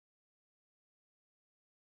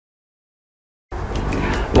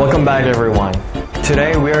Welcome back everyone.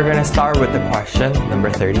 Today we are going to start with the question number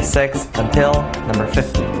 36 until number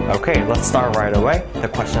 50. Okay, let's start right away. The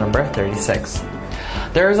question number 36.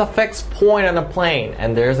 There is a fixed point on a plane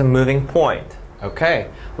and there is a moving point, okay,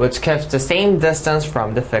 which keeps the same distance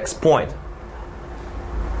from the fixed point.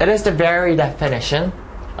 It is the very definition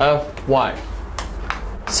of what?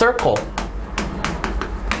 Circle.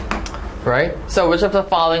 Right? So which of the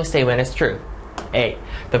following statement is true? A.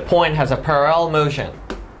 The point has a parallel motion.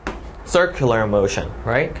 Circular motion,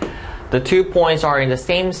 right? The 2 points are in the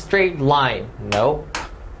same straight line. Nope.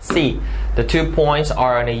 C. The 2 points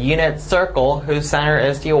are on a unit circle whose center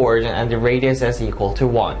is the origin and the radius is equal to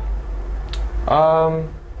 1.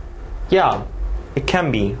 Yeah, it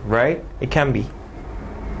can be, right? It can be.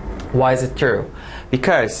 Why is it true?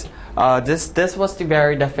 Because this was the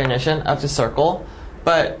very definition of the circle,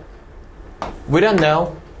 but we don't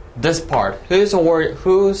know this part, whose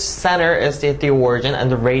center is the origin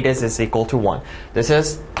and the radius is equal to 1. This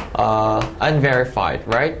is unverified,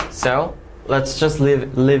 right? So let's just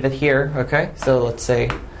leave it here, okay? So let's say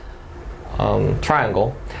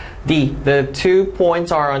triangle. D. The 2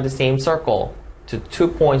 points are on the same circle. The 2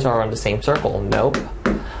 points are on the same circle. Nope.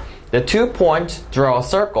 The 2 points draw a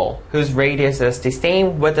circle whose radius is the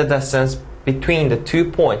same with the distance between the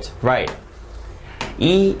 2 points, right?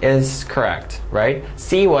 E is correct, right?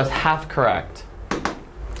 C was half correct,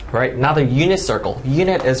 right? Now the unit circle.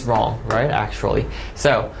 Unit is wrong, right? Actually.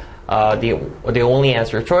 So the only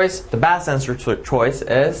answer choice, the best answer choice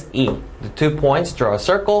is E. The 2 points draw a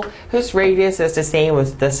circle whose radius is the same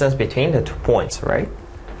with the distance between the 2 points, right?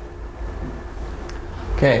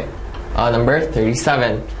 Okay, number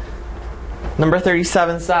 37. Number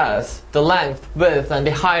 37 says, the length, width, and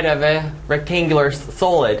the height of a rectangular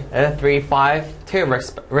solid is 3, 5, 2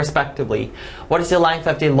 respectively. What is the length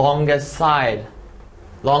of the longest line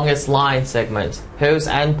segment, whose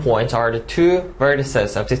endpoints are the 2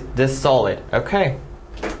 vertices of this solid? Okay,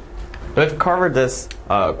 we've covered this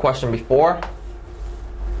question before.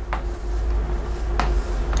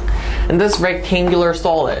 In this rectangular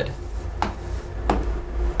solid,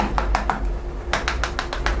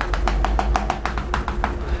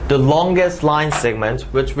 the longest line segment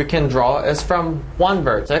which we can draw is from one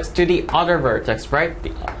vertex to the other vertex, right?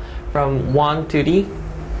 From one to the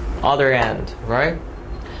other end, right?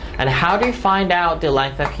 And how do you find out the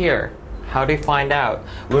length of here? How do you find out?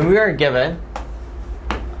 When we are given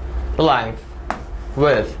the length,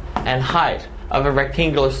 width, and height of a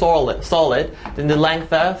rectangular solid, then the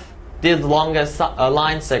length of the longest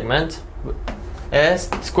line segment is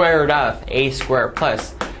square root of a squared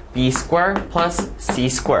plus b squared plus c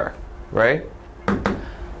squared, right?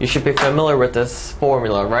 You should be familiar with this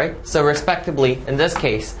formula, right? So respectively, in this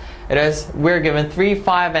case, we're given 3,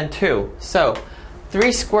 5, and 2. So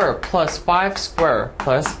 3 squared plus 5 squared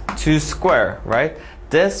plus 2 squared, right?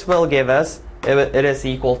 This will give us, it is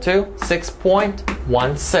equal to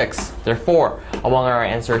 6.16. Therefore, among our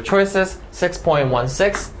answer choices,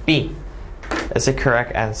 6.16, B is the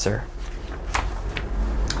correct answer.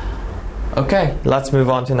 Okay, let's move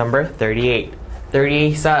on to number 38.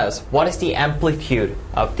 38 says, what is the amplitude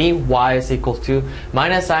of the y is equal to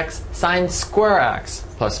minus x sine square x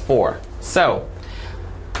plus 4? So,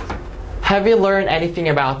 have you learned anything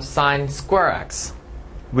about sine square x?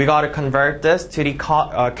 We got to convert this to the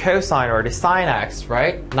cosine or the sine x,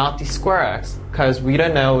 right? Not the square x, because we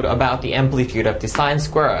don't know about the amplitude of the sine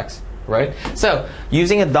square x, right? So,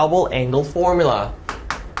 using a double angle formula,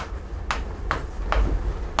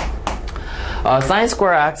 sine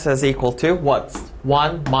square x is equal to what?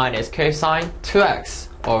 1 minus cosine 2x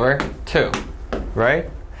over 2,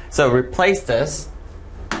 right? So replace this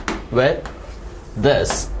with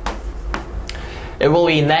this. It will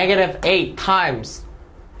be negative 8 times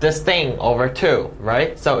this thing over 2,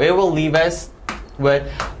 right? So it will leave us with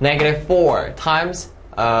negative 4 times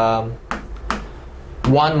 1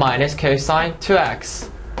 minus cosine 2x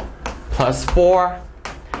plus 4.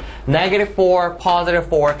 Negative 4, positive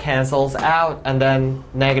 4 cancels out, and then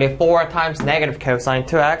negative 4 times negative cosine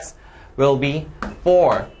 2x will be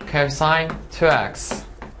 4 cosine 2x.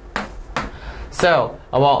 So,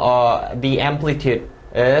 the amplitude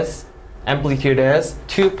is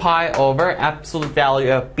 2 pi over absolute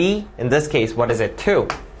value of b. In this case, what is it? 2.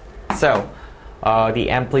 So,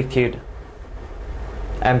 the amplitude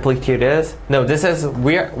is, no, this is,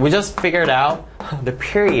 we just figured out the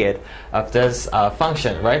period of this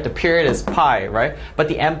function, right? The period is pi, right? But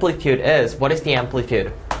the amplitude is, what is the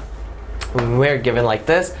amplitude? When we're given like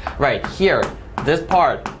this, right here, this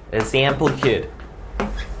part is the amplitude.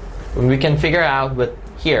 We can figure out with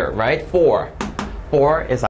here, right? 4 is